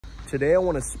Today I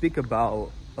want to speak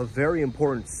about a very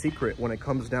important secret when it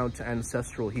comes down to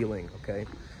ancestral healing, okay?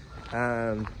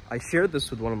 And I shared this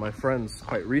with one of my friends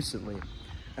quite recently,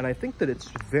 and I think that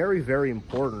it's very, very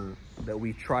important that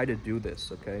we try to do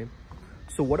this, okay?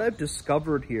 So what I've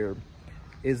discovered here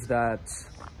is that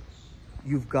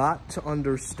you've got to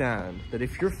understand that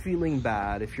if you're feeling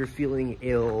bad, if you're feeling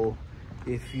ill,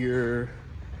 if you're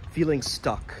feeling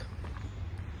stuck,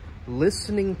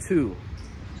 listening to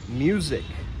music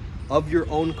of your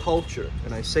own culture,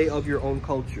 and I say of your own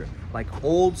culture, like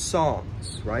old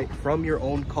songs, right, from your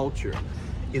own culture,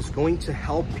 is going to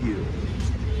help you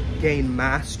gain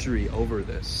mastery over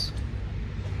this,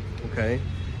 okay?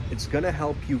 It's gonna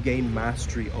help you gain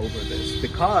mastery over this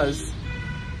because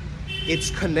it's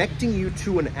connecting you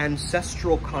to an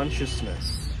ancestral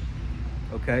consciousness,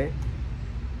 okay?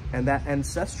 And that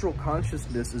ancestral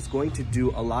consciousness is going to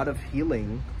do a lot of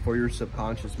healing for your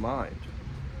subconscious mind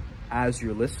as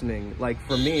you're listening. Like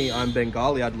for me, I'm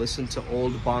Bengali, I'd listen to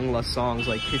old Bangla songs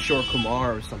like Kishore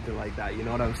Kumar or something like that, you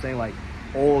know what I'm saying? Like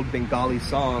old Bengali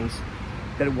songs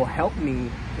that will help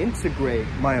me integrate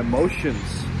my emotions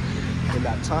in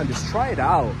that time. Just try it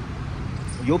out.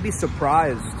 You'll be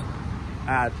surprised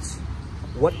at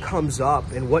what comes up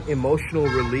and what emotional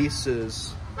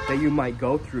releases that you might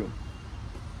go through.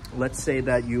 Let's say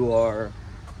that you are,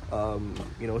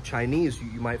 you know, Chinese.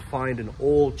 You might find an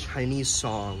old Chinese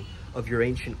song of your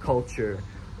ancient culture,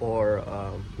 or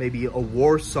maybe a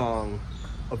war song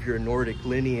of your Nordic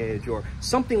lineage, or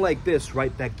something like this,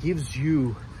 right? That gives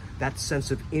you that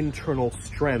sense of internal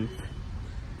strength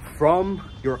from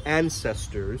your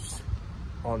ancestors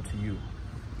onto you.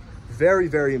 Very,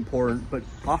 very important, but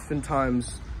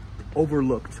oftentimes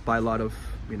overlooked by a lot of,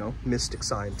 you know, mystic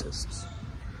scientists.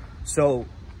 So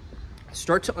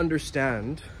start to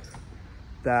understand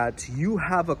that you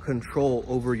have a control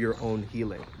over your own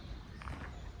healing.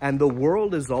 And the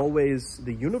world is always,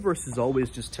 the universe is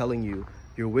always just telling you,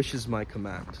 your wish is my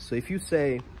command. So if you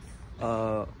say,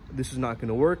 this is not going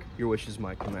to work, your wish is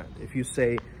my command. If you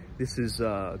say, this is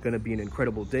going to be an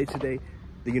incredible day today,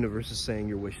 the universe is saying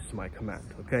your wish is my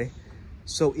command, okay?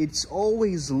 So it's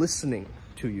always listening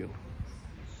to you.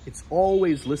 It's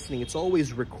always listening. It's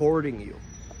always recording you.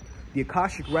 The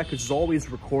Akashic Records is always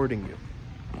recording you,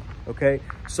 okay?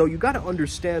 So you got to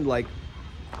understand, like,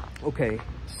 okay,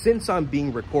 since I'm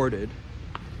being recorded,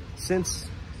 since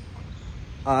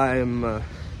I'm,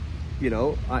 you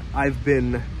know, I've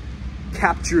been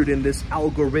captured in this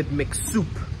algorithmic soup,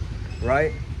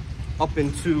 right? Up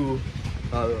into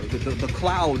the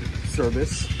cloud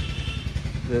service,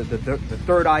 the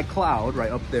third eye cloud,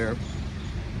 right up there.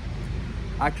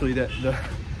 Actually, the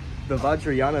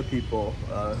Vajrayana people,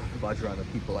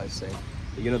 I say,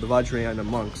 you know, the Vajrayana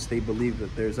monks, they believe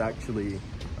that there's actually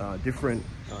different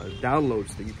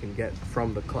downloads that you can get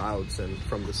from the clouds and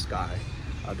from the sky.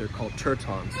 They're called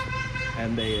tertons,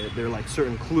 and they're like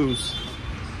certain clues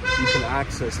you can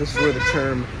access. This is where the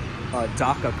term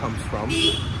Daka comes from.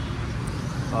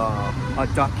 A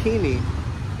Dakini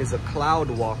is a cloud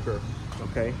walker,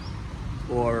 okay?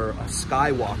 Or a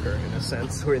Skywalker in a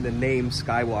sense, where the name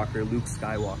Skywalker, Luke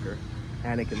Skywalker,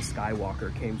 Anakin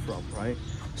Skywalker came from, right?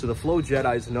 So the Flow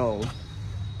Jedis know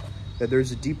that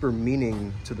there's a deeper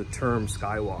meaning to the term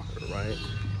Skywalker, right?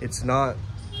 It's not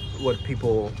what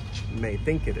people may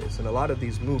think it is. And a lot of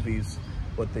these movies,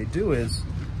 what they do is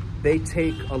they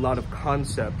take a lot of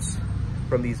concepts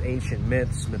from these ancient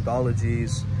myths,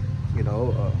 mythologies, you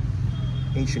know,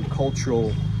 ancient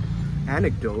cultural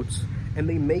anecdotes, and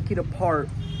they make it a part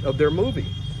of their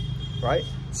movie, right?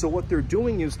 So what they're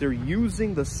doing is they're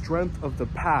using the strength of the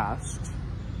past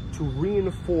to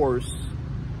reinforce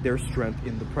their strength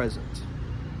in the present,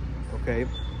 okay?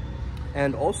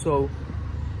 And also,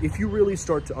 if you really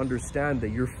start to understand that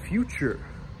your future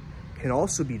can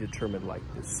also be determined like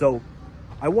this. So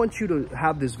I want you to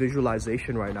have this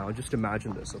visualization right now. Just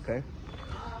imagine this, okay?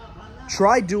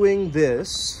 Try doing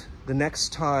this the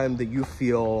next time that you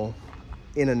feel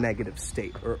in a negative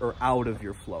state or out of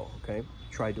your flow, okay?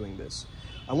 Try doing this.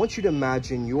 I want you to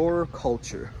imagine your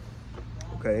culture,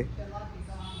 okay?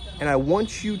 And I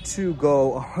want you to go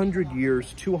 100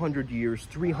 years, 200 years,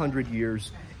 300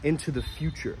 years into the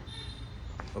future,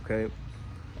 okay?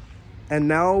 And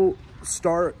now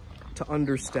start to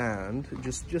understand,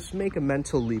 just make a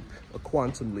mental leap, a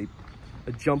quantum leap,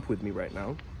 a jump with me right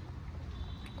now.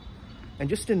 And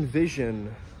just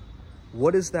envision,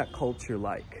 what is that culture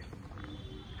like?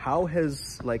 How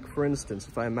has, like, for instance,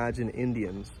 if I imagine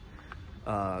Indians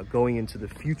going into the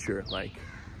future, like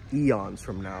eons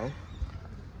from now,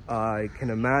 I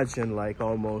can imagine like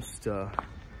almost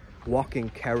walking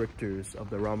characters of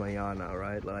the Ramayana,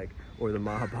 right? Like, or the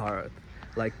Mahabharata.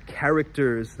 like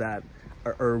characters that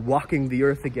are walking the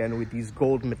earth again with these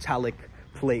gold metallic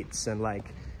plates and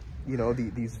like, you know,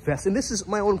 these vests. And this is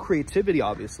my own creativity,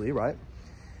 obviously, right?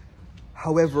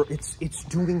 However, it's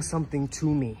doing something to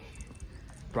me,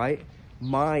 right?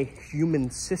 My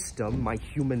human system, my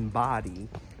human body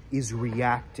is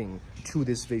reacting to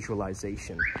this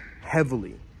visualization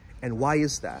heavily. And why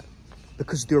is that?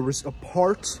 Because there was a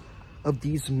part of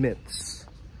these myths.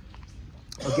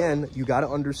 Again, you got to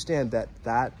understand that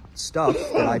that stuff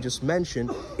that I just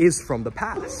mentioned is from the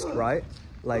past, right?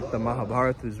 Like the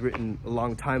Mahabharata was written a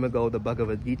long time ago. The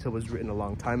Bhagavad Gita was written a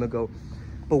long time ago.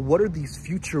 But what are these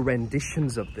future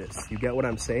renditions of this? You get what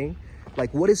I'm saying?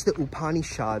 Like, what is the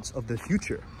Upanishads of the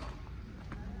future?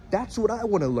 That's what I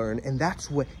want to learn, and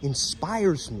that's what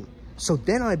inspires me. So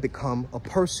then I become a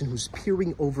person who's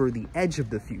peering over the edge of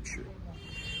the future,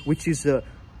 which is a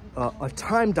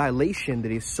time dilation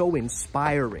that is so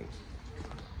inspiring.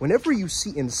 Whenever you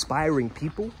see inspiring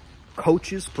people,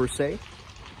 coaches per se,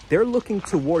 they're looking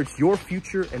towards your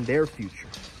future and their future.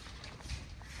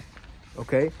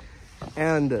 Okay?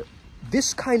 And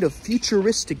this kind of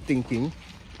futuristic thinking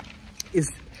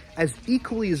is as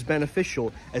equally as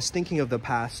beneficial as thinking of the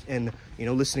past and, you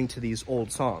know, listening to these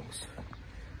old songs.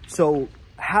 So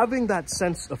having that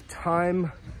sense of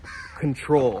time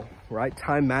control, right?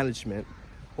 Time management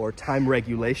or time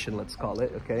regulation, let's call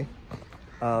it, okay?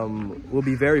 Will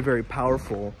be very, very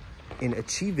powerful in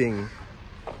achieving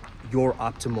your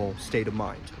optimal state of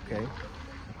mind, okay?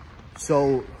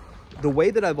 So the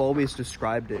way that I've always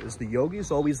described it is the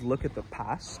yogis always look at the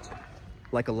past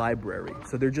like a library.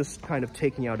 So they're just kind of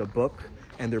taking out a book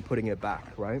and they're putting it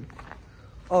back, right?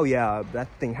 Oh yeah, that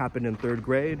thing happened in 3rd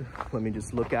grade. Let me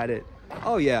just look at it.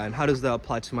 Oh yeah, and how does that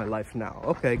apply to my life now?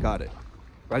 Okay, got it.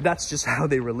 Right, that's just how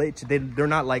they relate to. They're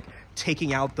not like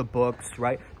taking out the books,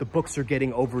 right? The books are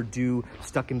getting overdue,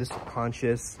 stuck in the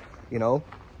subconscious, you know,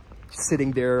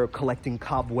 sitting there collecting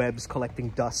cobwebs, collecting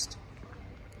dust.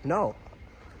 No.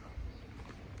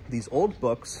 These old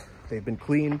books, they've been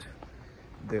cleaned,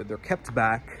 they're kept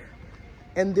back,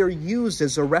 and they're used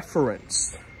as a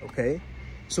reference, okay?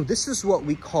 So this is what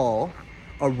we call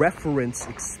a reference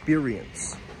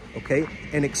experience, okay?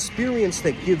 An experience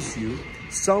that gives you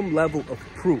some level of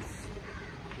proof.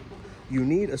 You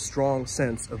need a strong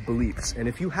sense of beliefs. And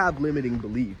if you have limiting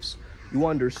beliefs, you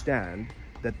understand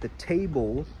that the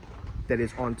table that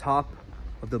is on top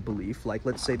of the belief, like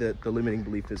let's say that the limiting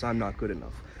belief is I'm not good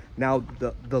enough. Now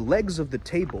the legs of the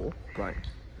table, right,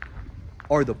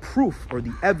 are the proof or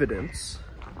the evidence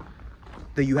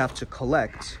that you have to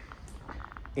collect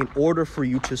in order for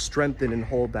you to strengthen and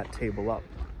hold that table up.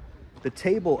 The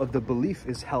table of the belief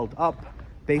is held up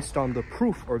based on the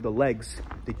proof or the legs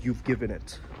that you've given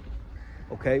it,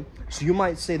 okay? So you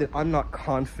might say that I'm not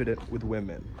confident with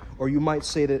women, or you might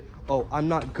say that, oh, I'm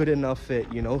not good enough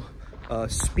at, you know,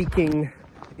 speaking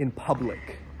in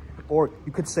public. Or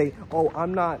you could say, oh,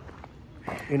 I'm not,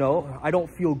 you know, I don't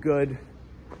feel good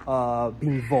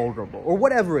being vulnerable, or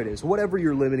whatever it is, whatever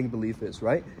your limiting belief is,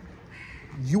 right?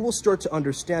 You will start to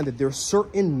understand that there are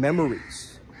certain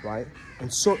memories, right,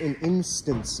 and certain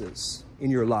instances in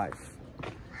your life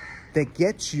that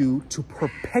get you to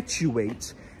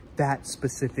perpetuate that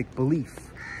specific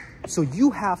belief. So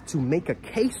you have to make a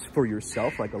case for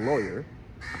yourself, like a lawyer,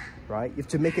 right? You have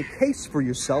to make a case for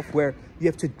yourself where you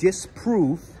have to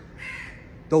disprove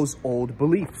those old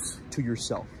beliefs to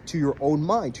yourself, to your own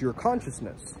mind, to your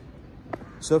consciousness.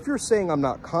 So if you're saying I'm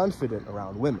not confident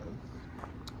around women,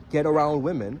 get around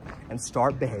women and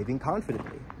start behaving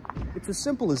confidently. It's as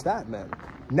simple as that, man.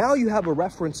 Now you have a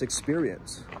reference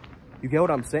experience. You get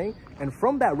what I'm saying? And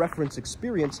from that reference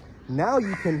experience, now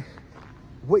you can,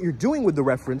 what you're doing with the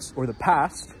reference or the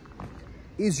past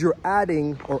is you're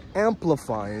adding or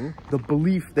amplifying the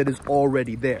belief that is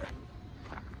already there.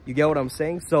 You get what I'm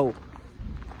saying? So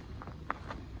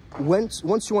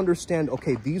once you understand,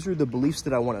 okay, these are the beliefs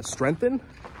that I want to strengthen,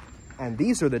 and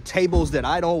these are the tables that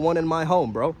I don't want in my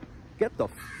home, bro. Get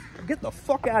the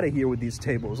fuck out of here with these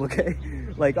tables, okay?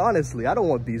 Like, honestly, I don't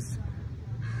want these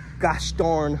gosh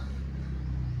darn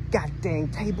goddamn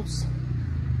tables.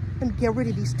 Let me get rid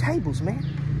of these tables, man.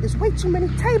 There's way too many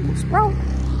tables, bro.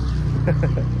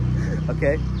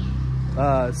 Okay?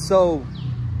 So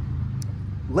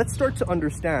let's start to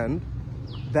understand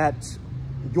that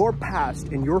your past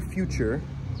and your future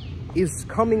is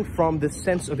coming from this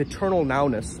sense of eternal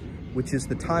nowness, which is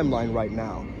the timeline right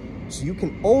now. So you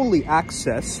can only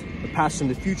access the past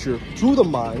and the future through the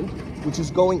mind, which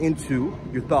is going into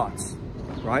your thoughts,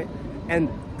 right? And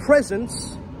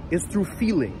presence is through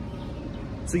feeling.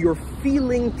 So you're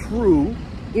feeling through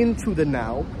into the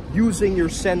now using your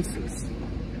senses.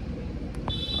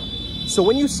 So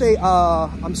when you say,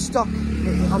 I'm stuck,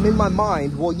 I'm in my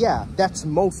mind, well, yeah, that's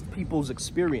most people's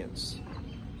experience.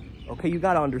 Okay, you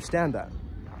gotta understand that.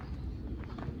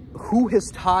 Who has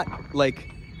taught,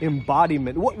 like,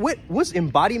 embodiment? What was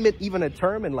embodiment even a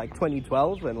term in, like,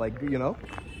 2012? And, like, you know,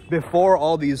 before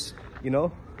all these, you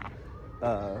know,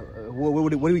 what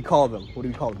do we call them? What do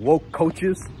we call them? Woke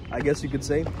coaches, I guess you could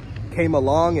say, came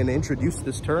along and introduced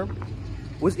this term.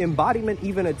 Was embodiment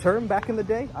even a term back in the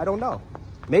day? I don't know.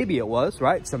 Maybe it was,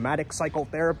 right? Somatic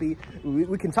psychotherapy.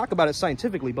 We can talk about it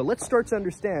scientifically, but let's start to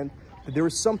understand that there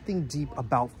is something deep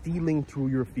about feeling through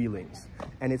your feelings.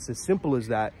 And it's as simple as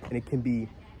that, and it can be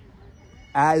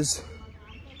as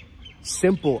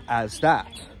simple as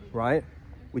that, right?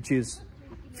 Which is,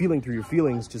 feeling through your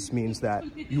feelings just means that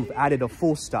you've added a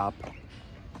full stop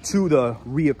to the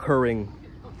reoccurring,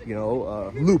 you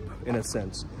know, loop, in a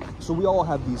sense. So we all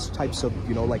have these types of,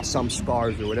 you know, like some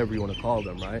scars or whatever you want to call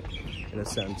them, right? In a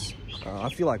sense. I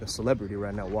feel like a celebrity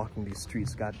right now walking these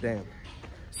streets, goddamn.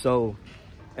 So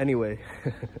anyway,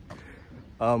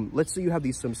 let's say you have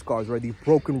some scars, right? These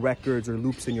broken records or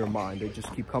loops in your mind. They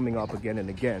just keep coming up again and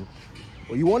again.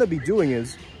 What you want to be doing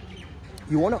is,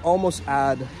 you want to almost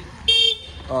add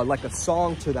like a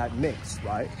song to that mix,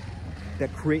 right?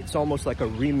 That creates almost like a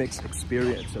remixed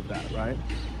experience of that, right?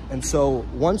 And so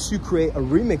once you create a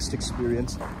remixed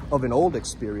experience of an old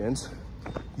experience,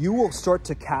 you will start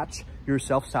to catch your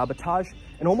self-sabotage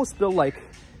and almost feel like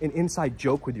an inside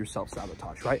joke with your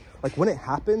self-sabotage, right? Like when it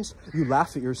happens, you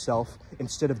laugh at yourself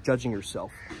instead of judging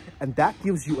yourself. And that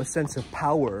gives you a sense of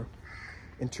power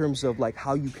in terms of like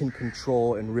how you can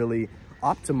control and really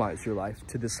optimize your life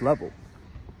to this level,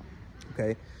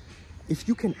 okay? If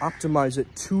you can optimize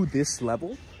it to this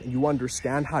level and you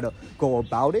understand how to go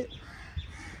about it,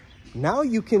 now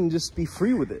you can just be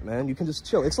free with it, man. You can just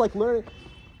chill. It's like learning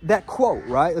that quote,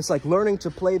 right? It's like learning to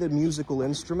play the musical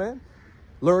instrument,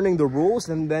 learning the rules,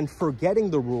 and then forgetting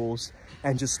the rules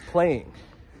and just playing.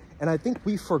 And I think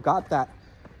we forgot that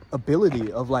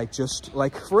ability of like, just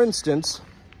like, for instance,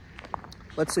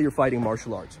 let's say you're fighting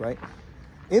martial arts, right?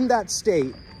 In that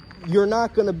state, you're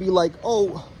not going to be like,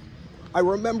 oh, I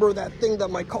remember that thing that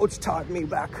my coach taught me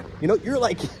back. You know, you're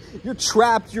like, you're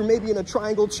trapped. You're maybe in a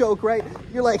triangle choke, right?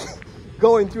 You're like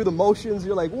going through the motions.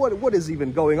 You're like, what is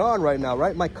even going on right now,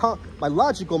 right? My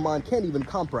logical mind can't even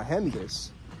comprehend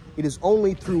this. It is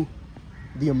only through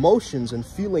the emotions and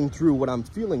feeling through what I'm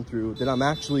feeling through that I'm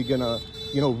actually gonna,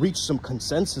 you know, reach some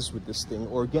consensus with this thing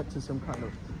or get to some kind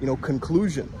of, you know,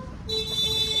 conclusion.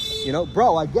 You know,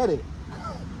 bro, I get it.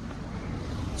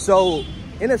 So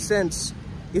in a sense,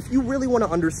 if you really want to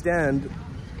understand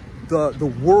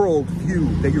the world view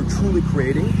that you're truly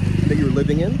creating, that you're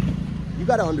living in, you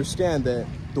got to understand that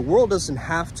the world doesn't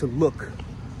have to look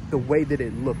the way that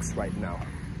it looks right now.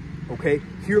 Okay?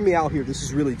 Hear me out here. This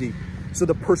is really deep. So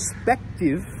the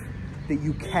perspective that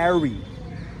you carry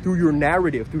through your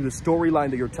narrative, through the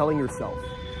storyline that you're telling yourself,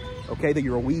 okay, that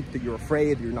you're weak, that you're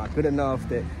afraid, that you're not good enough,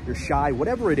 that you're shy,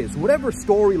 whatever it is, whatever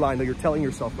storyline that you're telling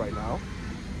yourself right now,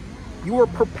 you are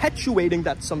perpetuating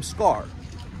that some scar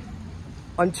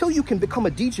until you can become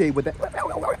a DJ with that,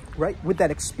 right? With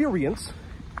that experience,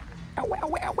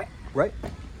 right?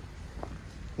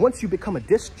 Once you become a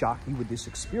disc jockey with this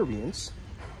experience,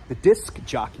 the disc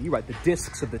jockey, right? The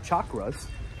discs of the chakras,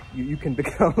 you can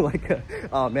become like a,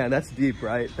 oh man, that's deep,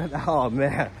 right? Oh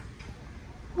man.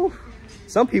 Whew.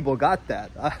 Some people got that.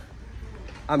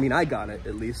 I mean, I got it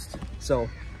at least. So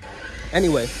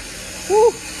anyway,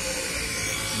 whew.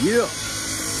 Yeah,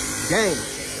 gang.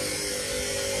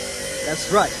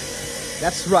 That's right.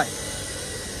 That's right.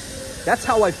 That's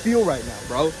how I feel right now,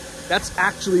 bro. That's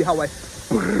actually how I,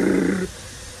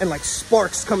 and like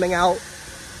sparks coming out.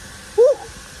 Woo!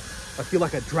 I feel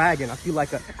like a dragon. I feel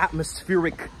like an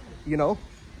atmospheric, you know,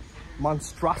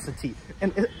 monstrosity.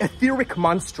 An etheric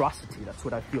monstrosity. That's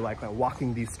what I feel like when I'm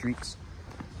walking these streets.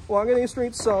 Walking these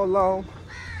streets so long,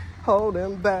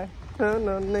 holding back. In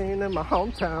my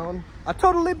hometown. I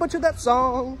totally butchered that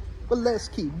song, but let's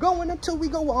keep going until we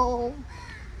go on.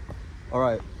 All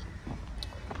right.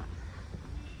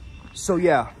 So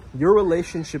yeah, your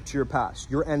relationship to your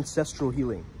past, your ancestral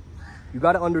healing. You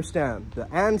got to understand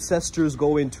the ancestors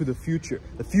go into the future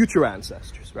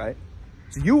ancestors, right?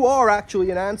 So you are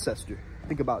actually an ancestor.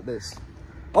 Think about this.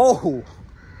 Oh,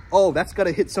 that's got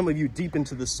to hit some of you deep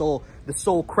into the soul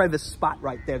crevice spot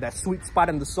right there, that sweet spot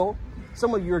in the soul.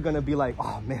 Some of you are going to be like,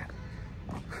 oh man,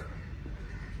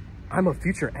 I'm a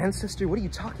future ancestor? What are you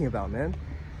talking about, man?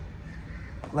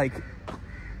 Like,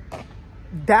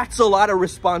 that's a lot of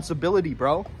responsibility,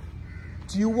 bro.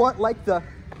 Do you want like the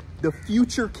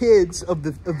future kids of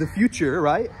the future,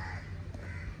 right?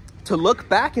 To look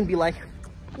back and be like,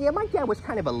 Yeah, my dad was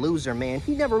kind of a loser, man.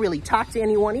 He never really talked to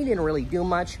anyone. He didn't really do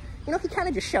much. You know, he kind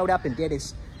of just showed up and did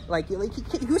his, like he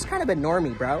was kind of a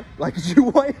normie, bro. Like, do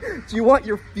you want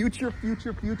your future,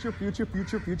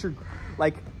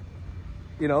 like,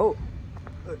 you know,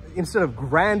 instead of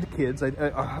grandkids,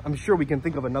 I'm sure we can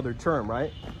think of another term,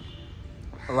 right?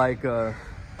 Like, I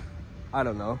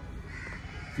don't know,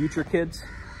 future kids?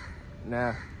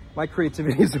 Nah, my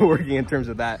creativity isn't working in terms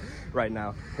of that right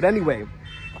now. But anyway,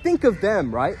 think of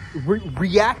them, right?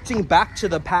 Reacting back to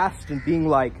the past and being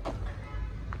like,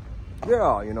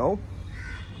 yeah, you know,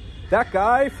 that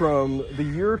guy from the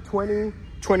year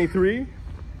 2023,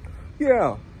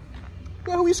 yeah,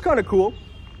 he's kind of cool.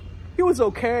 He was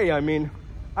okay. I mean,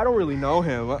 I don't really know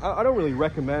him. I don't really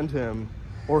recommend him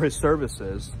or his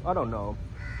services. I don't know.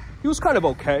 He was kind of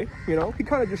okay, you know? He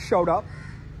kind of just showed up,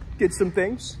 did some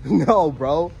things. No,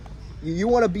 bro. You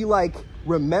want to be, like,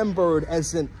 remembered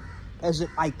as an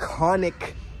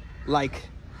iconic, like,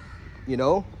 you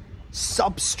know,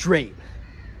 substrate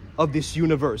of this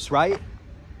universe, right?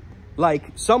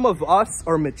 Like, some of us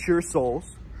are mature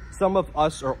souls. Some of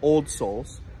us are old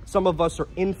souls. Some of us are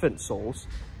infant souls.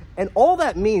 And all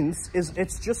that means is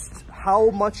it's just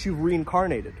how much you've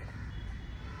reincarnated,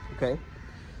 okay?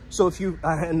 So if you,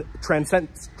 and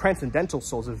transcendental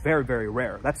souls is very, very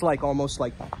rare. That's like almost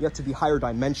like you have to be higher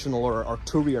dimensional or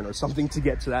Arcturian or something to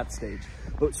get to that stage.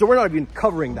 So we're not even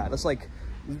covering that. That's like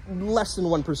less than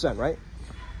 1%, right?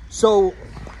 So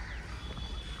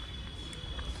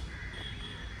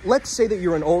let's say that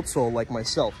you're an old soul like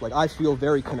myself. Like, I feel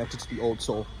very connected to the old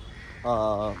soul.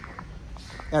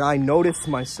 And I notice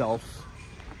myself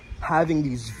having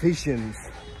these visions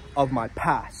of my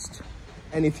past.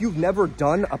 And if you've never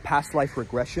done a past life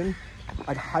regression,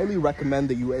 I'd highly recommend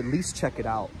that you at least check it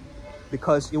out,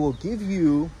 because it will give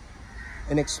you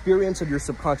an experience of your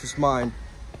subconscious mind,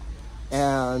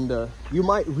 and you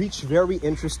might reach very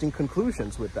interesting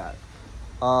conclusions with that.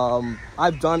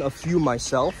 I've done a few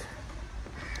myself,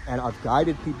 and I've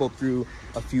guided people through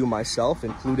a few myself,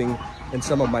 including in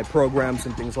some of my programs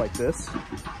and things like this.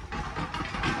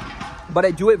 But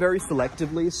I do it very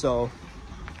selectively, so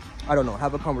I don't know,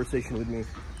 have a conversation with me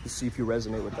to see if you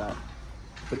resonate with that.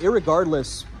 But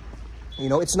irregardless, you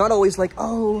know, it's not always like,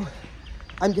 oh,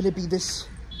 I'm gonna be this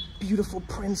beautiful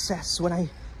princess when I,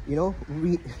 you know,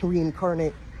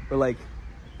 reincarnate, or like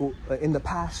in the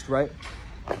past, right?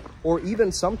 Or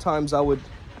even sometimes I would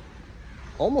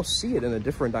almost see it in a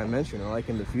different dimension, or like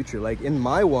in the future. Like in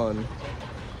my one,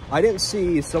 I didn't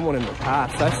see someone in the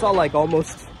past. I saw like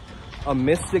almost a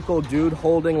mystical dude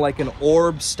holding like an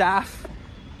orb staff,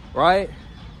 right?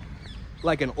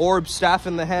 Like an orb staff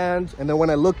in the hand. And then when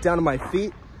I looked down at my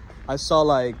feet, I saw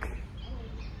like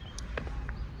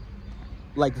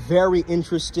very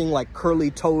interesting, like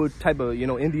curly toed type of, you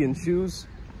know, Indian shoes.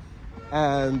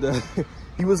 And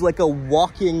he was like a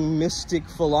walking mystic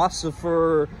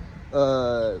philosopher,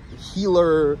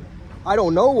 healer. I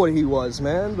don't know what he was,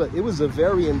 man, but it was a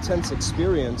very intense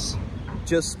experience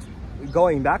just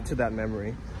going back to that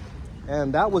memory.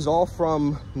 And that was all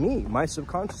from me, my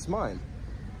subconscious mind.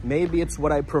 Maybe it's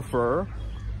what I prefer,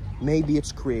 maybe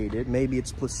it's created, maybe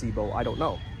it's placebo, I don't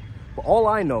know. But all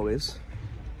I know is,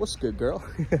 what's good, girl?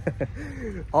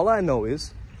 All I know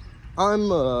is I'm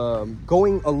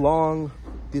going along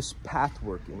this path,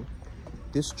 working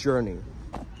this journey,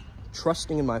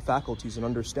 trusting in my faculties and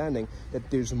understanding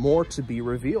that there's more to be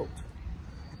revealed.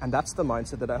 And that's the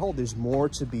mindset that I hold. There's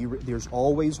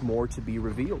always more to be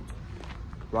revealed,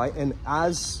 right? And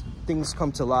as things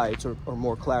come to light, or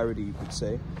more clarity, you could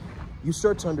say, you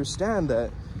start to understand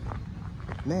that,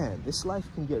 man, this life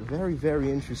can get very,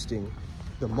 very interesting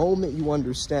the moment you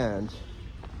understand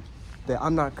that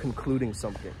I'm not concluding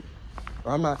something,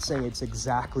 or I'm not saying it's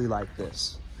exactly like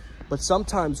this. But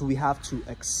sometimes we have to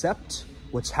accept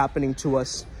what's happening to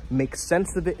us, make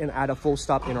sense of it, and add a full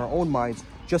stop in our own minds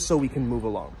just so we can move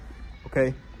along,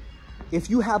 okay? If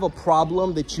you have a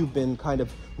problem that you've been kind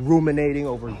of ruminating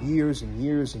over years and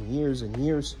years and years and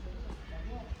years,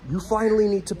 you finally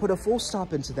need to put a full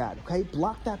stop into that, okay?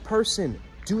 Block that person,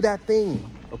 do that thing,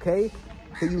 okay?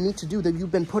 That you need to do, that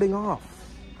you've been putting off,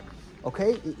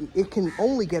 okay? It can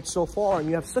only get so far, and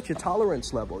you have such a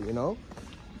tolerance level, you know?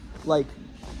 Like,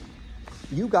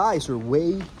 you guys are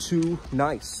way too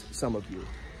nice, some of you.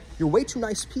 You're way too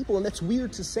nice people, and that's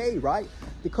weird to say, right?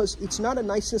 Because it's not a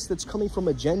niceness that's coming from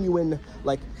a genuine,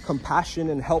 like, compassion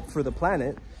and help for the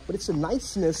planet, but it's a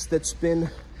niceness that's been,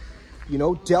 you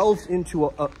know, delved into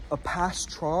a past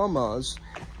traumas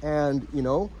and, you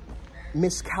know,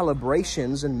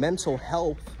 miscalibrations and mental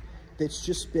health that's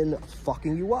just been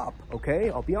fucking you up, okay?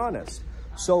 I'll be honest.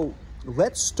 So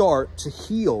let's start to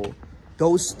heal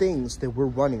those things that we're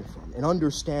running from, and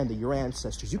understand that your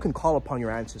ancestors, you can call upon your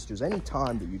ancestors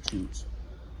anytime that you choose.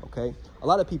 Okay, a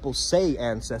lot of people say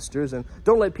ancestors, and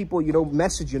don't let people, you know,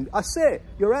 message you. I say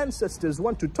your ancestors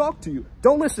want to talk to you.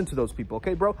 Don't listen to those people,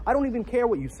 okay, bro? I don't even care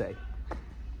what you say.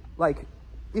 Like,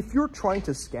 if you're trying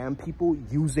to scam people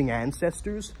using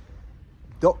ancestors,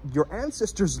 your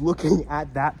ancestors looking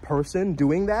at that person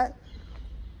doing that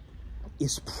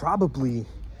is probably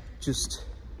just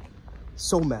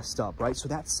so messed up, right? So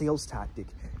that sales tactic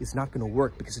is not going to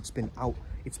work because it's been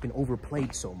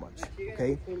overplayed so much.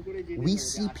 Okay, we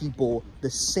see people the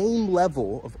same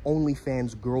level of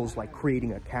OnlyFans girls like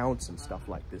creating accounts and stuff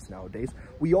like this nowadays.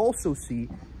 We also see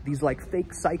these like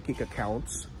fake psychic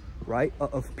accounts, right,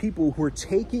 of people who are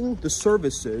taking the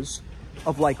services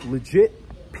of like legit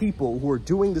people who are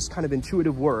doing this kind of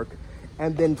intuitive work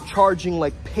and then charging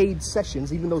like paid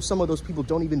sessions, even though some of those people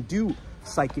don't even do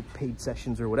psychic paid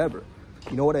sessions or whatever.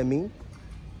 You know what I mean?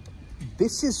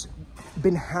 This has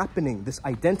been happening. This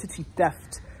identity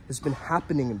theft has been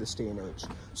happening in this day and age.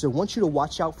 So I want you to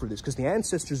watch out for this, because the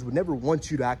ancestors would never want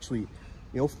you to actually,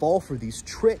 you know, fall for these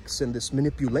tricks and this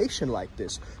manipulation like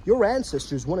this. Your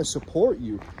ancestors want to support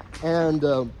you, and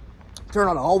they're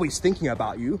not always thinking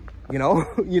about you, you know?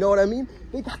 You know what I mean?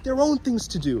 They got their own things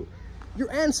to do.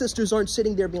 Your ancestors aren't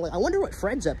sitting there being like, I wonder what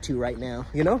Fred's up to right now,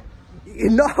 you know?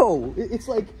 No, it's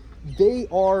like they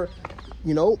are,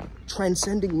 you know,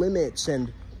 transcending limits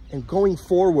and going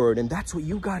forward. And that's what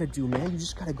you got to do, man. You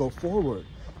just got to go forward.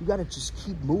 You got to just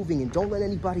keep moving and don't let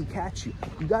anybody catch you.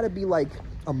 You got to be like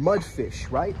a mudfish,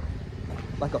 right?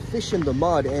 Like a fish in the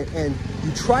mud, and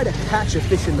you try to catch a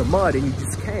fish in the mud and you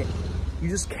just can't. You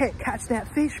just can't catch that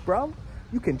fish, bro.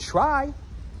 You can try,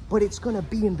 but it's going to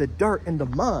be in the dirt and the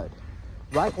mud,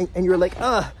 right? And you're like,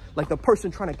 like the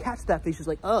person trying to catch that fish is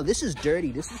like, oh, this is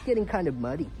dirty. This is getting kind of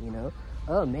muddy, you know?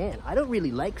 Oh man, I don't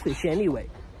really like fish anyway.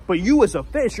 But you as a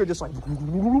fish, you're just like,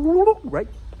 right?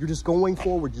 You're just going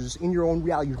forward. You're just in your own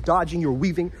reality. You're dodging, you're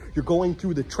weaving, you're going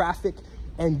through the traffic,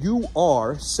 and you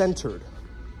are centered.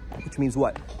 Which means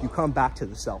what? You come back to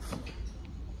the self.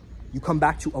 You come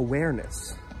back to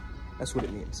awareness. That's what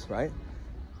it means, right?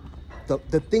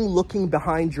 The thing looking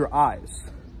behind your eyes,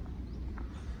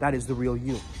 that is the real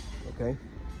you, okay?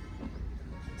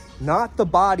 Not the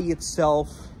body itself.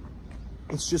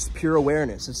 It's just pure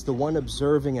awareness. It's the one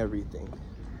observing everything,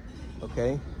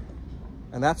 okay?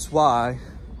 And that's why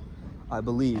I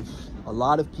believe a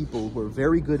lot of people who are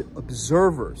very good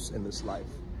observers in this life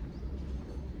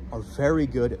are very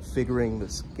good at figuring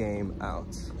this game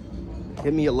out.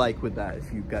 Hit me a like with that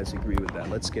if you guys agree with that.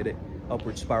 Let's get it.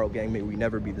 Upward spiral, gang. May we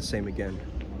never be the same again.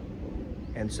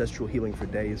 Ancestral healing for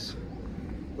days.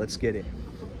 Let's get it.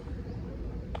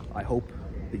 I hope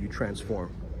that you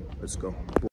transform. Let's go.